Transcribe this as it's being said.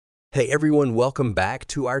Hey everyone, welcome back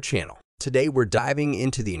to our channel. Today we're diving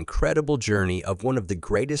into the incredible journey of one of the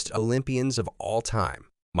greatest Olympians of all time,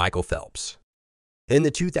 Michael Phelps. In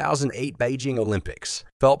the 2008 Beijing Olympics,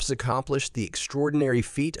 Phelps accomplished the extraordinary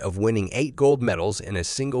feat of winning 8 gold medals in a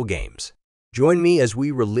single games. Join me as we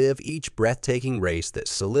relive each breathtaking race that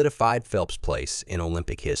solidified Phelps' place in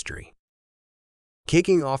Olympic history.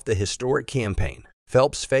 Kicking off the historic campaign,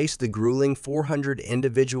 Phelps faced the grueling 400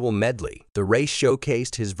 individual medley. The race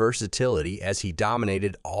showcased his versatility as he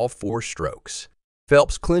dominated all 4 strokes.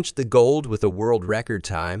 Phelps clinched the gold with a world record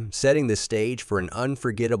time, setting the stage for an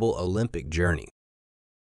unforgettable Olympic journey.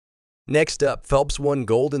 Next up, Phelps won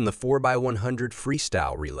gold in the 4x100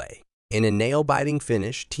 freestyle relay. In a nail-biting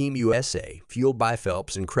finish, Team USA, fueled by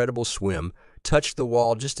Phelps' incredible swim, touched the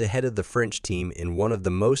wall just ahead of the French team in one of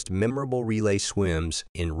the most memorable relay swims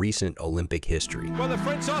in recent Olympic history. Well, the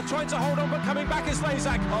French are trying to hold on, but coming back is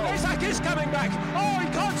Lazak. Lazak is coming back. Oh,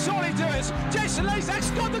 he can't surely do it. Jason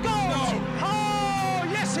Lazak's got the gold. No. Oh,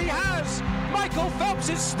 yes, he has. Michael Phelps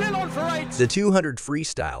is still on for 8. The 200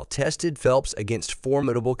 freestyle tested Phelps against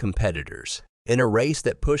formidable competitors. In a race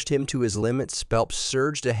that pushed him to his limits, Phelps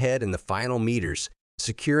surged ahead in the final meters,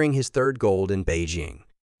 securing his 3rd gold in Beijing.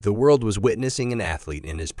 The world was witnessing an athlete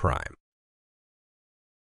in his prime.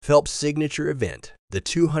 Phelps' signature event, the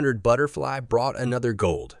 200 butterfly, brought another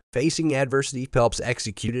gold. Facing adversity, Phelps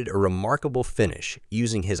executed a remarkable finish,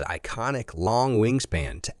 using his iconic long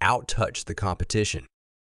wingspan to outtouch the competition.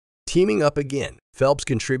 Teaming up again, Phelps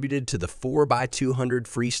contributed to the 4x200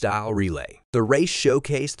 freestyle relay. The race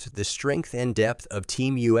showcased the strength and depth of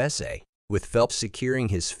Team USA, with Phelps securing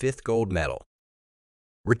his 5th gold medal.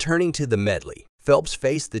 Returning to the medley, Phelps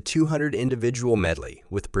faced the 200 individual medley.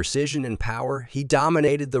 With precision and power, he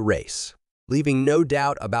dominated the race, leaving no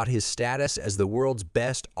doubt about his status as the world's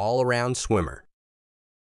best all-around swimmer.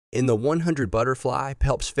 In the 100 butterfly,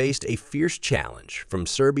 Phelps faced a fierce challenge from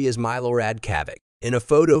Serbia's Milorad Čavić. In a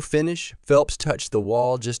photo finish, Phelps touched the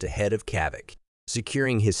wall just ahead of Čavić,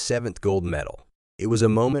 securing his 7th gold medal. It was a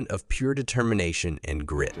moment of pure determination and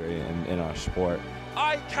grit. In our sport.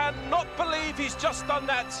 I cannot believe he's just done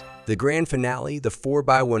that. The grand finale, the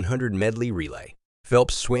 4x100 medley relay.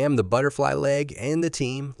 Phelps swam the butterfly leg, and the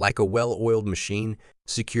team, like a well-oiled machine,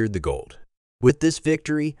 secured the gold. With this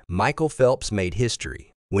victory, Michael Phelps made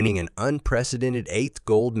history, winning an unprecedented 8th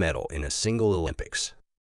gold medal in a single Olympics.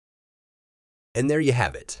 And there you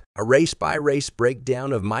have it, a race-by-race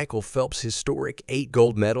breakdown of Michael Phelps' historic 8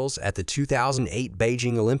 gold medals at the 2008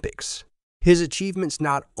 Beijing Olympics. His achievements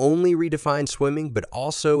not only redefined swimming, but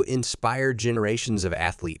also inspired generations of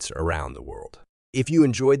athletes around the world. If you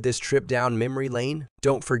enjoyed this trip down memory lane,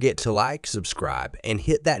 don't forget to like, subscribe, and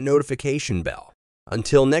hit that notification bell.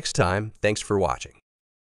 Until next time, thanks for watching.